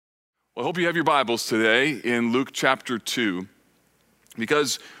Well, I hope you have your Bibles today in Luke chapter 2,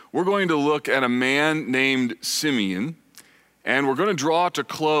 because we're going to look at a man named Simeon, and we're going to draw to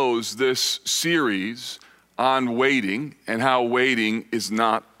close this series on waiting and how waiting is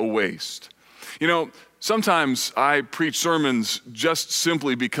not a waste. You know, sometimes I preach sermons just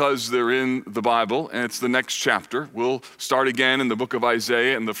simply because they're in the Bible, and it's the next chapter. We'll start again in the book of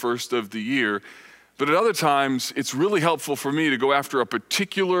Isaiah in the first of the year. But at other times, it's really helpful for me to go after a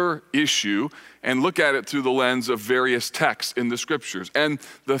particular issue and look at it through the lens of various texts in the scriptures. And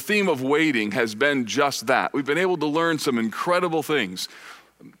the theme of waiting has been just that. We've been able to learn some incredible things.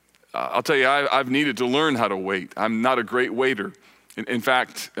 I'll tell you, I've needed to learn how to wait. I'm not a great waiter. In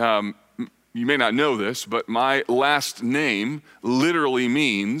fact, you may not know this, but my last name literally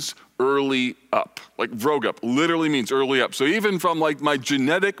means early up. Like Vroegop literally means early up. So even from like my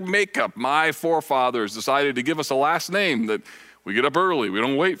genetic makeup, my forefathers decided to give us a last name that we get up early. We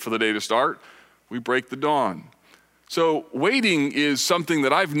don't wait for the day to start. We break the dawn. So waiting is something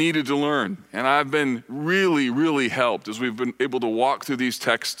that I've needed to learn, and I've been really helped as we've been able to walk through these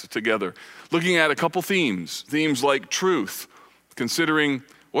texts together, looking at a couple themes like truth, considering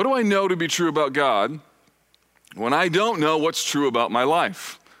what do I know to be true about God when I don't know what's true about my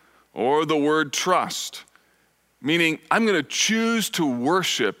life? Or the word trust, meaning I'm going to choose to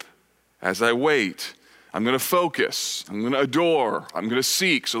worship as I wait. I'm going to focus, I'm going to adore, I'm going to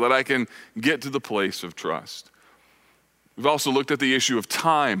seek so that I can get to the place of trust. We've also looked at the issue of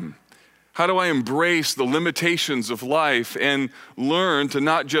time. How do I embrace the limitations of life and learn to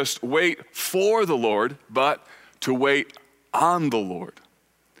not just wait for the Lord, but to wait on the Lord?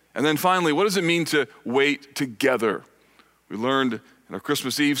 And then finally, what does it mean to wait together? We learned in our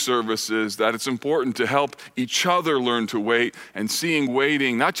Christmas Eve services that it's important to help each other learn to wait, and seeing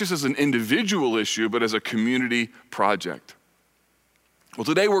waiting not just as an individual issue, but as a community project. Well,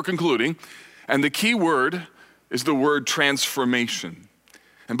 today we're concluding, and the key word is the word transformation.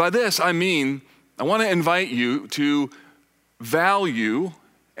 And by this, I mean, I want to invite you to value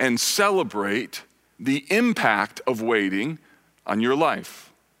and celebrate the impact of waiting on your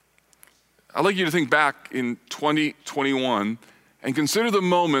life. I'd like you to think back in 2021 and consider the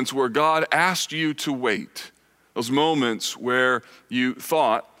moments where God asked you to wait. Those moments where you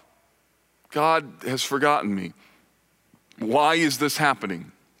thought, God has forgotten me. Why is this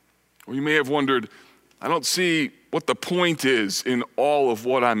happening? Or you may have wondered, I don't see what the point is in all of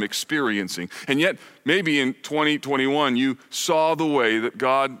what I'm experiencing. And yet, maybe in 2021, you saw the way that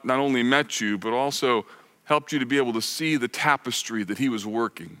God not only met you, but also helped you to be able to see the tapestry that He was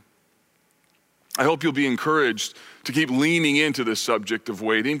working. I hope you'll be encouraged to keep leaning into this subject of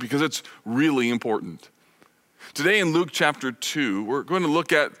waiting, because it's really important. Today in Luke chapter 2, we're going to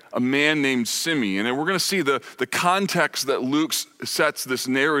look at a man named Simeon, and we're going to see the context that Luke sets this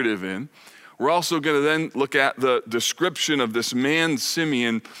narrative in. We're also going to then look at the description of this man,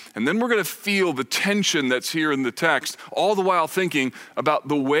 Simeon, and then we're going to feel the tension that's here in the text, all the while thinking about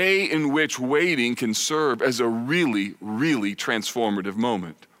the way in which waiting can serve as a really transformative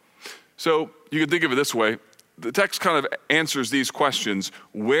moment. So you can think of it this way. The text kind of answers these questions.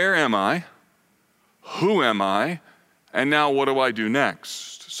 Where am I? Who am I? And now what do I do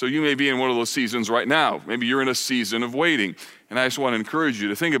next? So you may be in one of those seasons right now. Maybe you're in a season of waiting. And I just want to encourage you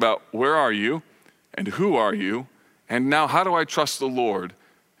to think about where are you and who are you? And now how do I trust the Lord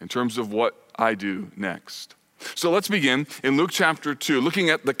in terms of what I do next? So let's begin in Luke chapter 2,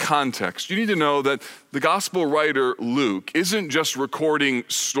 looking at the context. You need to know that the gospel writer Luke isn't just recording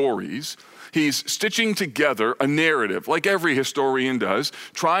stories. He's stitching together a narrative, like every historian does,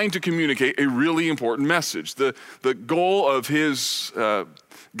 trying to communicate a really important message. The goal of his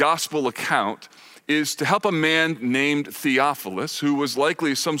gospel account is to help a man named Theophilus, who was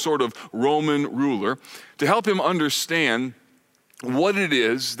likely some sort of Roman ruler, to help him understand what it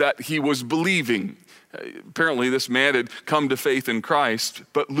is that he was believing. Apparently, this man had come to faith in Christ,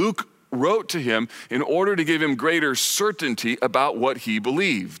 but Luke wrote to him in order to give him greater certainty about what he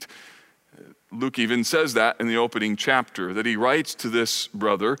believed. Luke even says that in the opening chapter, that he writes to this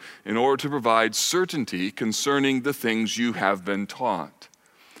brother in order to provide certainty concerning the things you have been taught.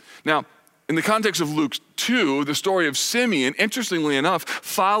 Now, in the context of Luke 2, the story of Simeon, interestingly enough,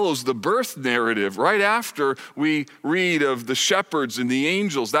 follows the birth narrative right after we read of the shepherds and the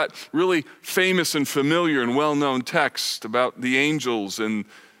angels, that really famous and familiar and well-known text about the angels and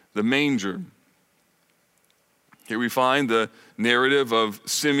the manger. Here we find the narrative of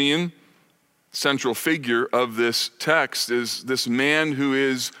Simeon. Central figure of this text is this man who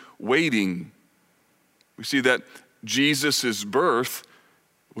is waiting. We see that Jesus' birth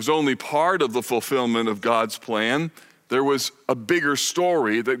was only part of the fulfillment of God's plan, there was a bigger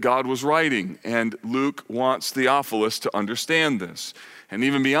story that God was writing, and Luke wants Theophilus to understand this. And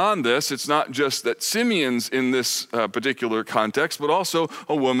even beyond this, it's not just that Simeon's in this particular context, but also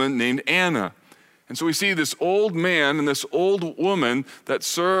a woman named Anna. And so we see this old man and this old woman that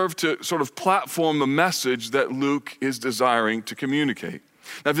serve to sort of platform the message that Luke is desiring to communicate.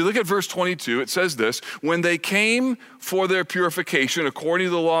 Now, if you look at verse 22, it says this: when they came for their purification according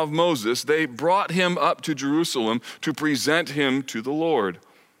to the law of Moses, they brought him up to Jerusalem to present him to the Lord.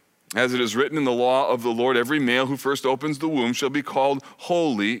 As it is written in the law of the Lord, every male who first opens the womb shall be called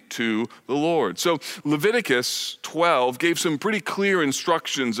holy to the Lord. So Leviticus 12 gave some pretty clear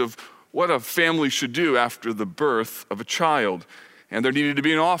instructions of what a family should do after the birth of a child. And there needed to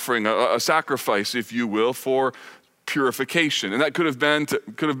be an offering, a sacrifice, if you will, for purification. And that could have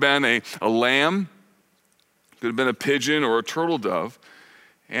been a lamb, could have been a pigeon or a turtle dove.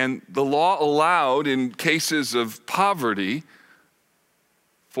 And the law allowed, in cases of poverty,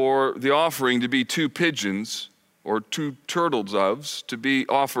 for the offering to be 2 pigeons or 2 turtle doves to be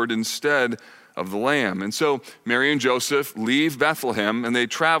offered instead of the lamb. And so Mary and Joseph leave Bethlehem and they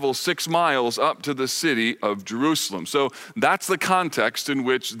travel 6 miles up to the city of Jerusalem. So that's the context in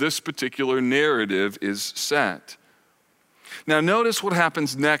which this particular narrative is set. Now notice what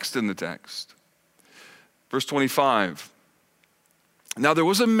happens next in the text. Verse 25. Now there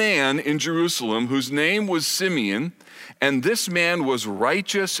was a man in Jerusalem whose name was Simeon, and this man was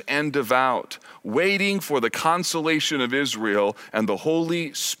righteous and devout, waiting for the consolation of Israel, and the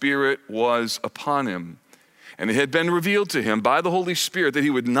Holy Spirit was upon him. And it had been revealed to him by the Holy Spirit that he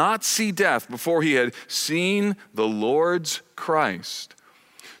would not see death before he had seen the Lord's Christ.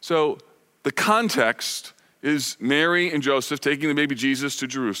 So the context is Mary and Joseph taking the baby Jesus to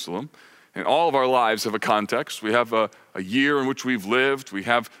Jerusalem. And all of our lives have a context. We have a year in which we've lived. We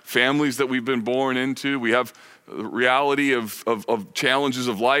have families that we've been born into. We have the reality of challenges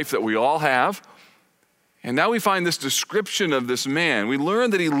of life that we all have. And now we find this description of this man. We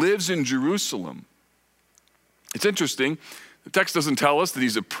learn that he lives in Jerusalem. It's interesting. The text doesn't tell us that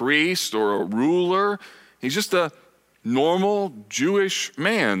he's a priest or a ruler. He's just a normal Jewish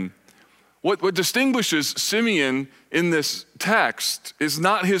man. What distinguishes Simeon in this text is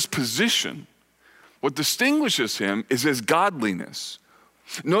not his position. What distinguishes him is his godliness.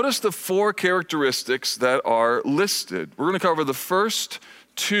 Notice the 4 characteristics that are listed. We're going to cover the first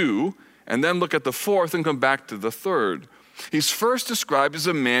 2 and then look at the 4th and come back to the 3rd. He's first described as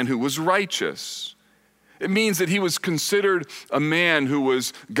a man who was righteous. It means that he was considered a man who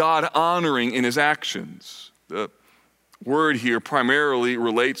was God-honoring in his actions. The word here primarily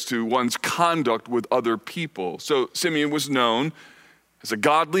relates to one's conduct with other people. So Simeon was known as a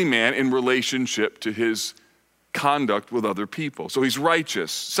godly man in relationship to his conduct with other people. So he's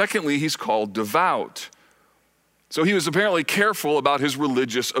righteous. Secondly, he's called devout. So he was apparently careful about his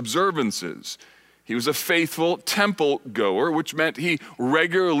religious observances. He was a faithful temple goer, which meant he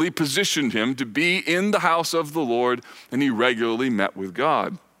regularly positioned him to be in the house of the Lord, and he regularly met with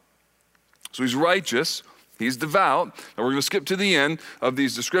God. So he's righteous. He's devout. And we're going to skip to the end of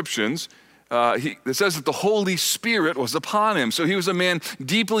these descriptions. It says that the Holy Spirit was upon him. So he was a man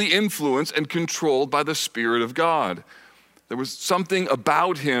deeply influenced and controlled by the Spirit of God. There was something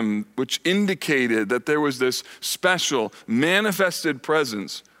about him which indicated that there was this special manifested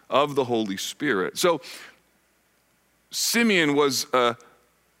presence of the Holy Spirit. So Simeon was a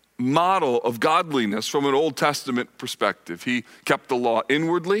model of godliness from an Old Testament perspective. He kept the law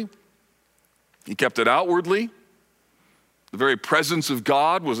inwardly. He kept it outwardly. The very presence of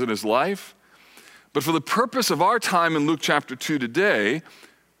God was in his life. But for the purpose of our time in Luke chapter 2 today,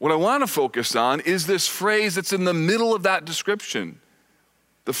 what I want to focus on is this phrase that's in the middle of that description.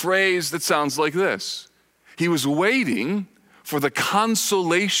 The phrase that sounds like this: he was waiting for the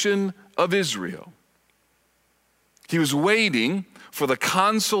consolation of Israel. He was waiting for the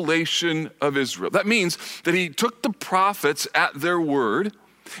consolation of Israel. That means that he took the prophets at their word,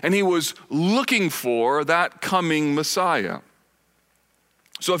 and he was looking for that coming Messiah.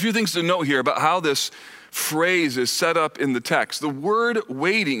 So a few things to note here about how this phrase is set up in the text. The word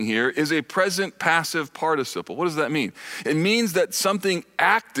waiting here is a present passive participle. What does that mean? It means that something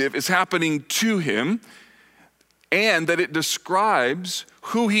active is happening to him and that it describes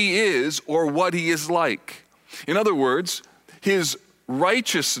who he is or what he is like. In other words, his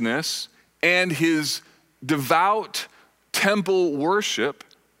righteousness and his devout temple worship,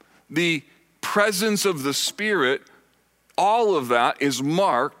 the presence of the Spirit, all of that is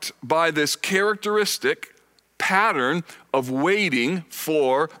marked by this characteristic pattern of waiting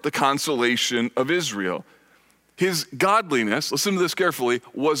for the consolation of Israel. His godliness, listen to this carefully,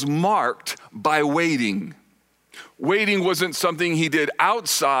 was marked by waiting. Waiting wasn't something he did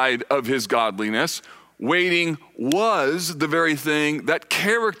outside of his godliness. Waiting was the very thing that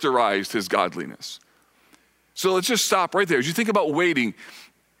characterized his godliness. So let's just stop right there. As you think about waiting,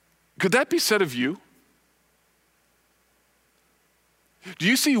 could that be said of you? Do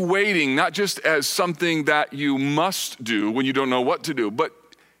you see waiting not just as something that you must do when you don't know what to do, but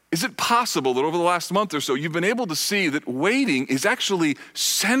is it possible that over the last month or so you've been able to see that waiting is actually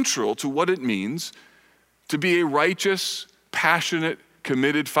central to what it means to be a righteous, passionate,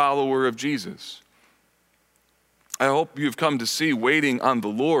 committed follower of Jesus? I hope you've come to see waiting on the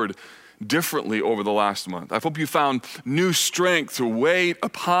Lord differently over the last month. I hope you found new strength to wait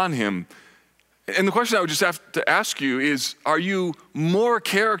upon him. And the question I would just have to ask you is, are you more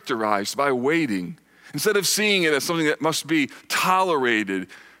characterized by waiting? Instead of seeing it as something that must be tolerated,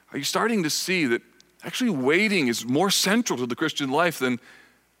 are you starting to see that actually waiting is more central to the Christian life than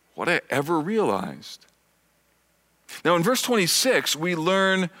what I ever realized? Now in verse 26, we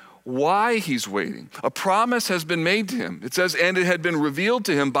learn why he's waiting. A promise has been made to him. It says, and it had been revealed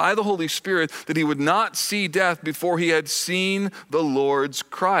to him by the Holy Spirit that he would not see death before he had seen the Lord's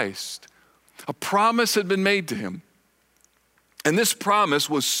Christ. A promise had been made to him. And this promise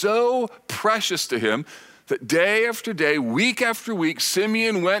was so precious to him that day after day, week after week,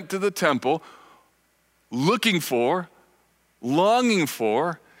 Simeon went to the temple looking for, longing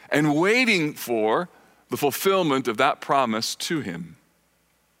for, and waiting for the fulfillment of that promise to him.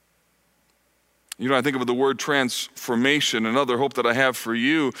 You know, I think of the word transformation. Another hope that I have for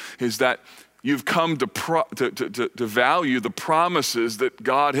you is that you've come to value the promises that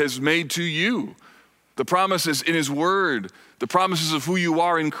God has made to you. The promises in his word, the promises of who you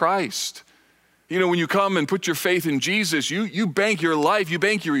are in Christ. You know, when you come and put your faith in Jesus, you bank your life, you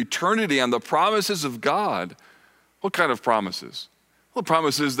bank your eternity on the promises of God. What kind of promises? Well,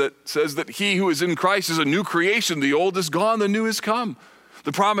 promises that says that he who is in Christ is a new creation. The old is gone, the new is come.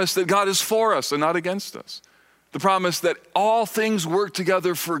 The promise that God is for us and not against us. The promise that all things work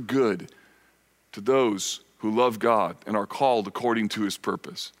together for good to those who love God and are called according to his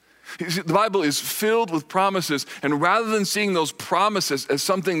purpose. You see, the Bible is filled with promises, and rather than seeing those promises as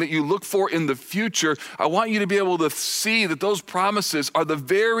something that you look for in the future, I want you to be able to see that those promises are the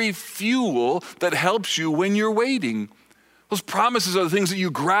very fuel that helps you when you're waiting. Those promises are the things that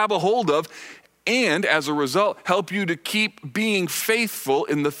you grab a hold of and as a result, help you to keep being faithful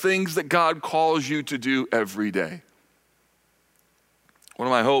in the things that God calls you to do every day. One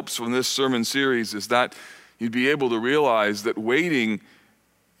of my hopes from this sermon series is that you'd be able to realize that waiting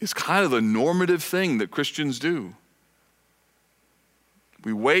is kind of the normative thing that Christians do.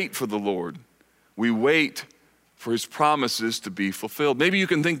 We wait for the Lord. We wait for his promises to be fulfilled. Maybe you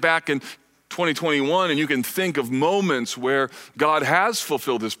can think back in 2021 and you can think of moments where God has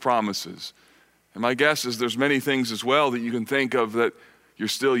fulfilled his promises. And my guess is there's many things as well that you can think of that you're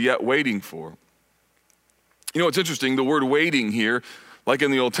still yet waiting for. You know, it's interesting, the word waiting here, like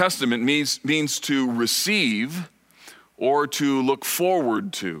in the Old Testament, means to receive or to look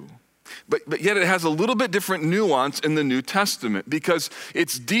forward to. But yet it has a little bit different nuance in the New Testament because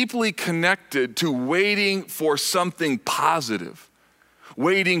it's deeply connected to waiting for something positive,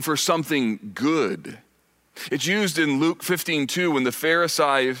 waiting for something good. It's used in Luke 15:2 when the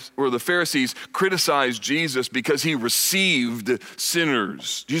Pharisees criticized Jesus because he received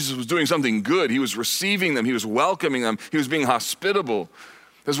sinners. Jesus was doing something good. He was receiving them. He was welcoming them. He was being hospitable.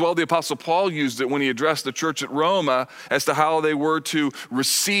 As well, the Apostle Paul used it when he addressed the church at Rome as to how they were to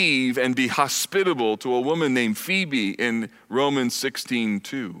receive and be hospitable to a woman named Phoebe in Romans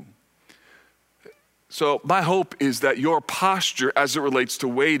 16:2. So my hope is that your posture as it relates to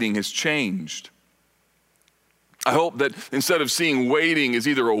waiting has changed. I hope that instead of seeing waiting as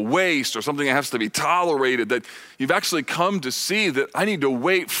either a waste or something that has to be tolerated, that you've actually come to see that I need to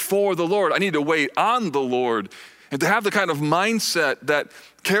wait for the Lord. I need to wait on the Lord. And to have the kind of mindset that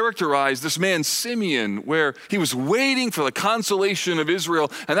characterized this man Simeon, where he was waiting for the consolation of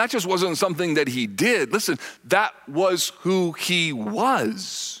Israel, and that just wasn't something that he did. Listen, that was who he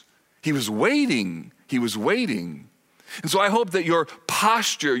was. He was waiting. He was waiting. And so I hope that your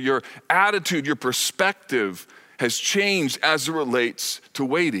posture, your attitude, your perspective has changed as it relates to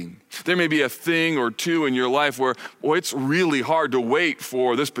waiting. There may be a thing or two in your life where, it's really hard to wait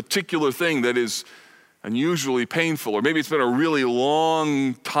for this particular thing that is unusually painful, or maybe it's been a really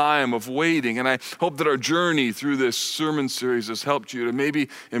long time of waiting. And I hope that our journey through this sermon series has helped you to maybe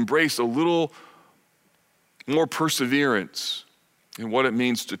embrace a little more perseverance in what it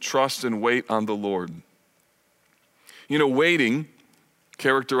means to trust and wait on the Lord. You know, waiting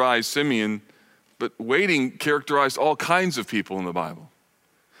characterized Simeon, but waiting characterized all kinds of people in the Bible.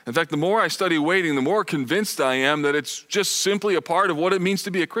 In fact, the more I study waiting, the more convinced I am that it's just simply a part of what it means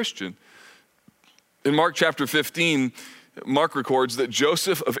to be a Christian. In Mark chapter 15, Mark records that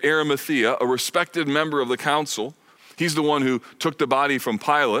Joseph of Arimathea, a respected member of the council, he's the one who took the body from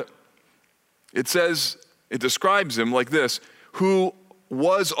Pilate. It describes him like this, who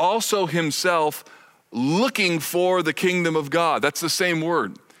was also himself looking for the kingdom of God. That's the same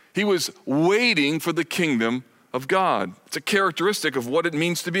word. He was waiting for the kingdom of God. It's a characteristic of what it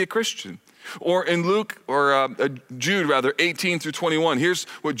means to be a Christian. Or in Jude 18 through 21, here's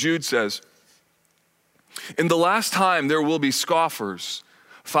what Jude says. In the last time there will be scoffers,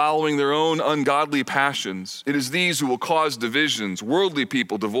 following their own ungodly passions. It is these who will cause divisions, worldly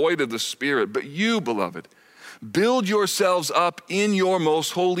people devoid of the Spirit. But you, beloved, build yourselves up in your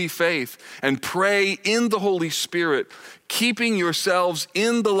most holy faith and pray in the Holy Spirit, keeping yourselves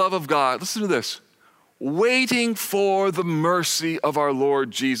in the love of God. Listen to this. Waiting for the mercy of our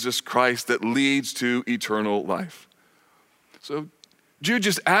Lord Jesus Christ that leads to eternal life. So Jude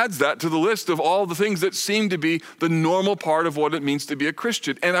just adds that to the list of all the things that seem to be the normal part of what it means to be a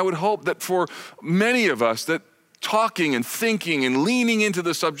Christian. And I would hope that for many of us, that talking and thinking and leaning into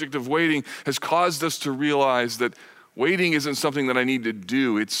the subject of waiting has caused us to realize that waiting isn't something that I need to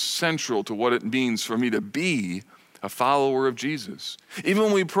do. It's central to what it means for me to be a follower of Jesus. Even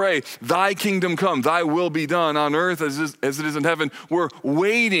when we pray, thy kingdom come, thy will be done on earth as it is in heaven, we're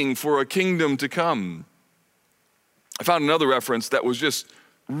waiting for a kingdom to come. I found another reference that was just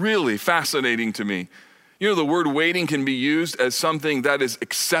really fascinating to me. You know, the word waiting can be used as something that is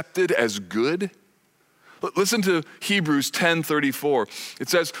accepted as good. Listen to Hebrews 10:34. It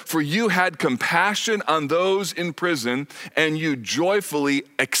says, for you had compassion on those in prison, and you joyfully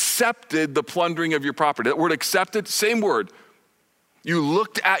accepted the plundering of your property. That word accepted, same word. You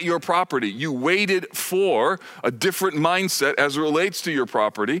looked at your property. You waited for a different mindset as it relates to your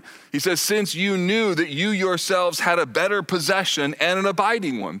property. He says, since you knew that you yourselves had a better possession and an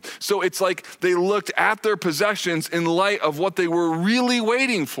abiding one. So it's like they looked at their possessions in light of what they were really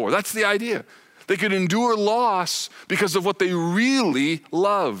waiting for. That's the idea. They could endure loss because of what they really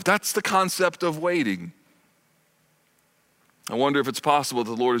loved. That's the concept of waiting. I wonder if it's possible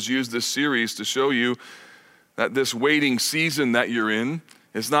that the Lord has used this series to show you that this waiting season that you're in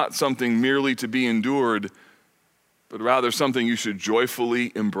is not something merely to be endured, but rather something you should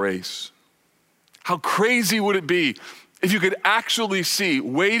joyfully embrace. How crazy would it be if you could actually see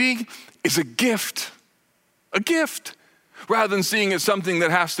waiting is a gift, rather than seeing it as something that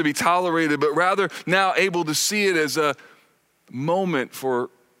has to be tolerated, but rather now able to see it as a moment for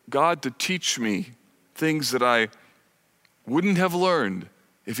God to teach me things that I wouldn't have learned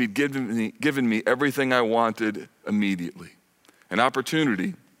if he'd given me everything I wanted immediately. An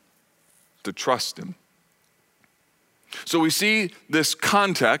opportunity to trust him. So we see this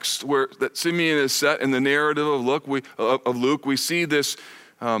context where that Simeon is set in the narrative of Luke. We see this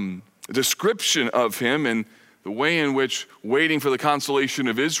description of him and the way in which waiting for the consolation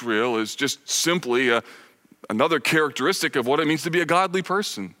of Israel is just simply another characteristic of what it means to be a godly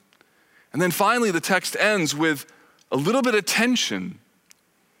person. And then finally the text ends with a little bit of tension.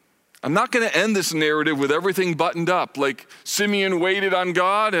 I'm not going to end this narrative with everything buttoned up, like Simeon waited on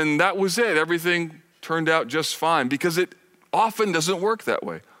God and that was it. Everything turned out just fine, because it often doesn't work that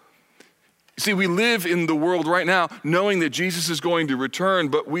way. See, we live in the world right now knowing that Jesus is going to return,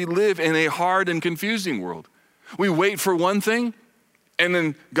 but we live in a hard and confusing world. We wait for one thing, and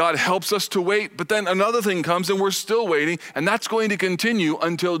then God helps us to wait, but then another thing comes and we're still waiting, and that's going to continue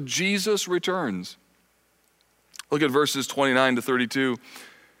until Jesus returns. Look at verses 29 to 32.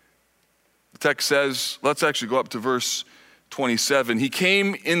 The text says, let's actually go up to verse 27. He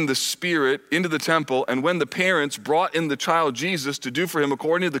came in the Spirit into the temple, and when the parents brought in the child Jesus to do for him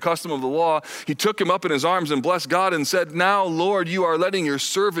according to the custom of the law, he took him up in his arms and blessed God and said, now, Lord, you are letting your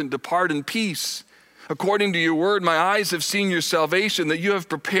servant depart in peace. According to your word, my eyes have seen your salvation, that you have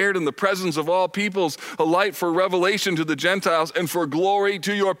prepared in the presence of all peoples a light for revelation to the Gentiles and for glory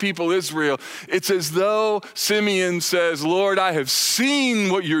to your people Israel. It's as though Simeon says, Lord, I have seen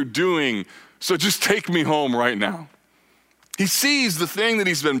what you're doing, so just take me home right now. He sees the thing that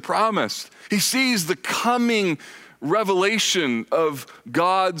he's been promised. He sees the coming revelation of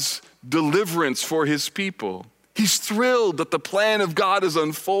God's deliverance for his people. He's thrilled that the plan of God is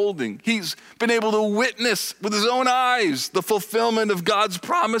unfolding. He's been able to witness with his own eyes the fulfillment of God's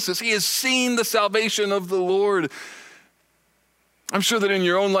promises. He has seen the salvation of the Lord. I'm sure that in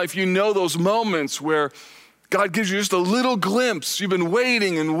your own life, you know those moments where God gives you just a little glimpse. You've been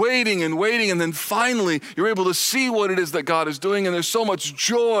waiting and waiting and waiting, and then finally you're able to see what it is that God is doing, and there's so much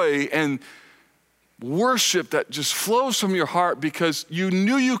joy and worship that just flows from your heart because you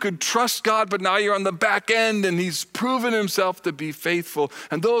knew you could trust God, but now you're on the back end and he's proven himself to be faithful.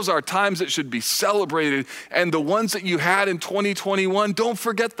 And those are times that should be celebrated. And the ones that you had in 2021, don't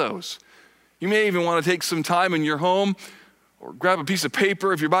forget those. You may even want to take some time in your home or grab a piece of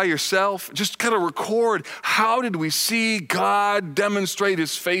paper if you're by yourself. Just kind of record, how did we see God demonstrate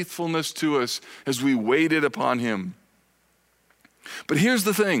his faithfulness to us as we waited upon him? But here's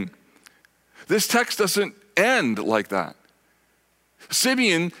the thing. This text doesn't end like that.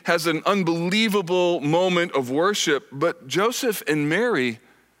 Simeon has an unbelievable moment of worship, but Joseph and Mary,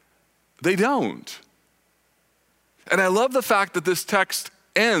 they don't. And I love the fact that this text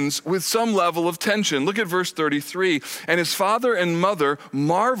ends with some level of tension. Look at verse 33. And his father and mother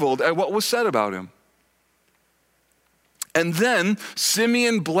marveled at what was said about him. And then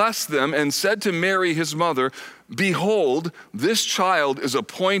Simeon blessed them and said to Mary, his mother, behold, this child is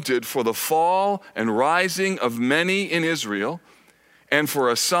appointed for the fall and rising of many in Israel, and for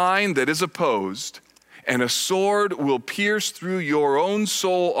a sign that is opposed, and a sword will pierce through your own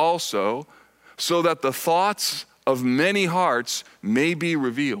soul also, so that the thoughts of many hearts may be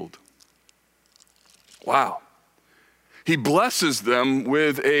revealed. Wow. He blesses them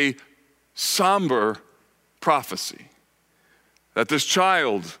with a somber prophecy. That this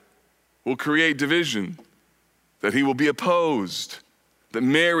child will create division, that he will be opposed, that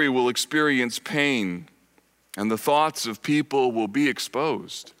Mary will experience pain, and the thoughts of people will be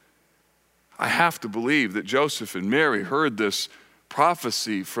exposed. I have to believe that Joseph and Mary heard this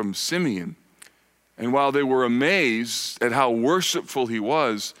prophecy from Simeon, and while they were amazed at how worshipful he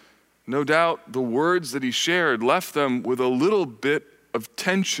was, no doubt the words that he shared left them with a little bit of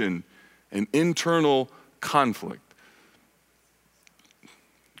tension and internal conflict.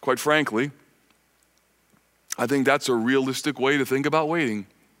 Quite frankly, I think that's a realistic way to think about waiting.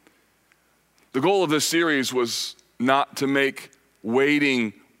 The goal of this series was not to make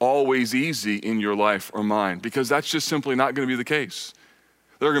waiting always easy in your life or mine, because that's just simply not going to be the case.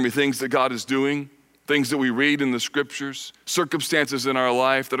 There are going to be things that God is doing, things that we read in the scriptures, circumstances in our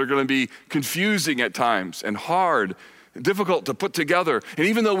life that are going to be confusing at times and hard, difficult to put together. And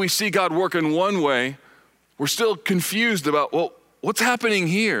even though we see God work in one way, we're still confused about, well, what's happening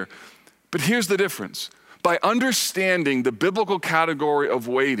here? But here's the difference. By understanding the biblical category of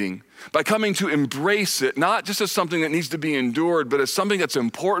waiting, by coming to embrace it, not just as something that needs to be endured, but as something that's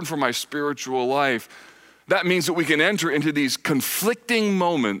important for my spiritual life, that means that we can enter into these conflicting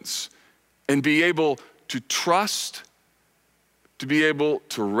moments and be able to trust, to be able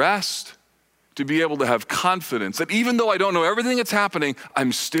to rest, to be able to have confidence that even though I don't know everything that's happening,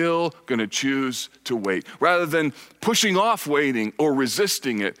 I'm still going to choose to wait. Rather than pushing off waiting or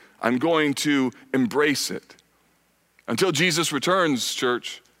resisting it, I'm going to embrace it. Until Jesus returns,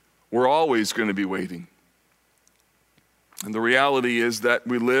 church, we're always going to be waiting. And the reality is that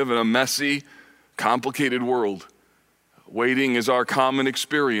we live in a messy, complicated world. Waiting is our common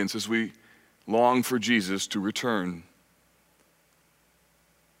experience as we long for Jesus to return.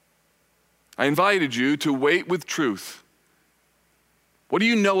 I invited you to wait with truth. What do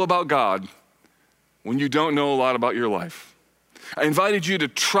you know about God when you don't know a lot about your life? I invited you to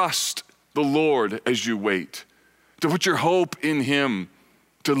trust the Lord as you wait, to put your hope in him,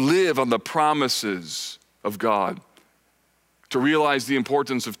 to live on the promises of God, to realize the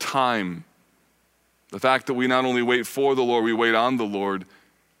importance of time, the fact that we not only wait for the Lord, we wait on the Lord,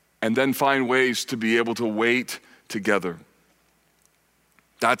 and then find ways to be able to wait together.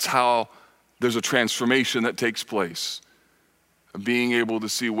 That's how there's a transformation that takes place, of being able to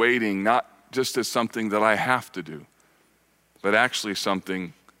see waiting not just as something that I have to do, but actually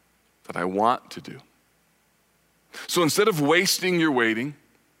something that I want to do. So instead of wasting your waiting,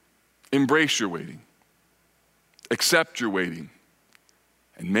 embrace your waiting, accept your waiting,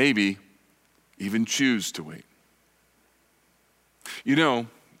 and maybe even choose to wait. You know,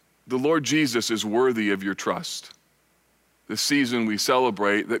 the Lord Jesus is worthy of your trust. This season we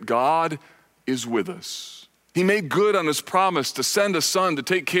celebrate that God is with us. He made good on his promise to send a son to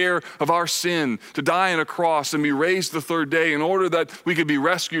take care of our sin, to die on a cross and be raised the third day in order that we could be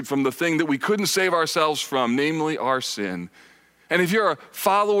rescued from the thing that we couldn't save ourselves from, namely our sin. And if you're a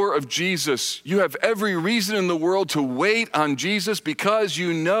follower of Jesus, you have every reason in the world to wait on Jesus because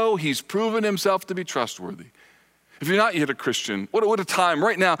you know he's proven himself to be trustworthy. If you're not yet a Christian, what a time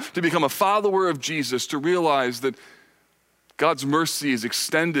right now to become a follower of Jesus, to realize that God's mercy is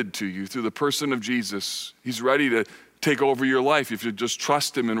extended to you through the person of Jesus. He's ready to take over your life if you just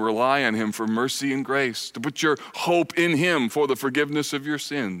trust him and rely on him for mercy and grace, to put your hope in him for the forgiveness of your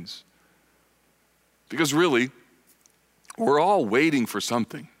sins. Because really, we're all waiting for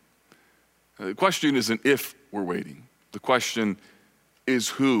something. The question isn't if we're waiting. The question is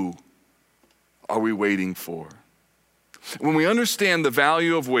who are we waiting for? When we understand the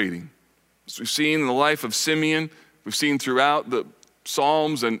value of waiting, as we've seen in the life of Simeon, we've seen throughout the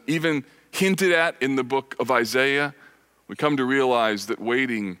Psalms and even hinted at in the book of Isaiah, we come to realize that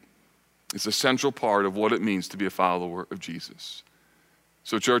waiting is a central part of what it means to be a follower of Jesus.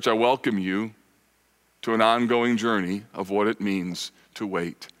 So church, I welcome you to an ongoing journey of what it means to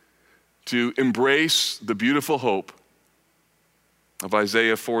wait, to embrace the beautiful hope of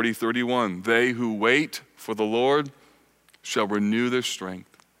Isaiah 40:31. They who wait for the Lord shall renew their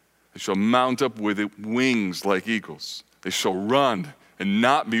strength. They shall mount up with wings like eagles. They shall run and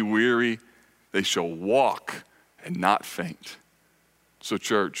not be weary. They shall walk and not faint. So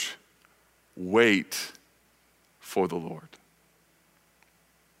church, wait for the Lord.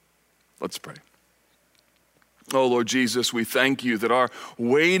 Let's pray. Oh Lord Jesus, we thank you that our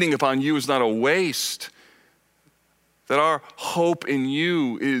waiting upon you is not a waste, that our hope in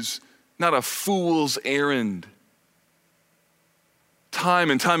you is not a fool's errand. Time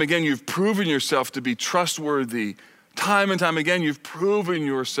and time again, you've proven yourself to be trustworthy. Time and time again, you've proven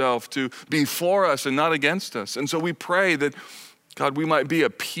yourself to be for us and not against us. And so we pray that, God, we might be a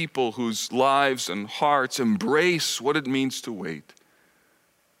people whose lives and hearts embrace what it means to wait.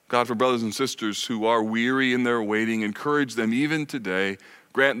 God, for brothers and sisters who are weary in their waiting, encourage them even today.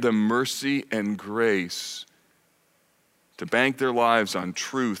 Grant them mercy and grace to bank their lives on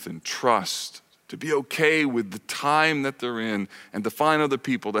truth and trust, to be okay with the time that they're in, and to find other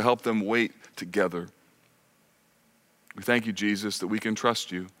people to help them wait together. We thank you, Jesus, that we can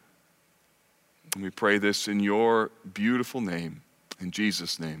trust you. And we pray this in your beautiful name. In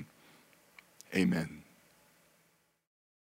Jesus' name, amen.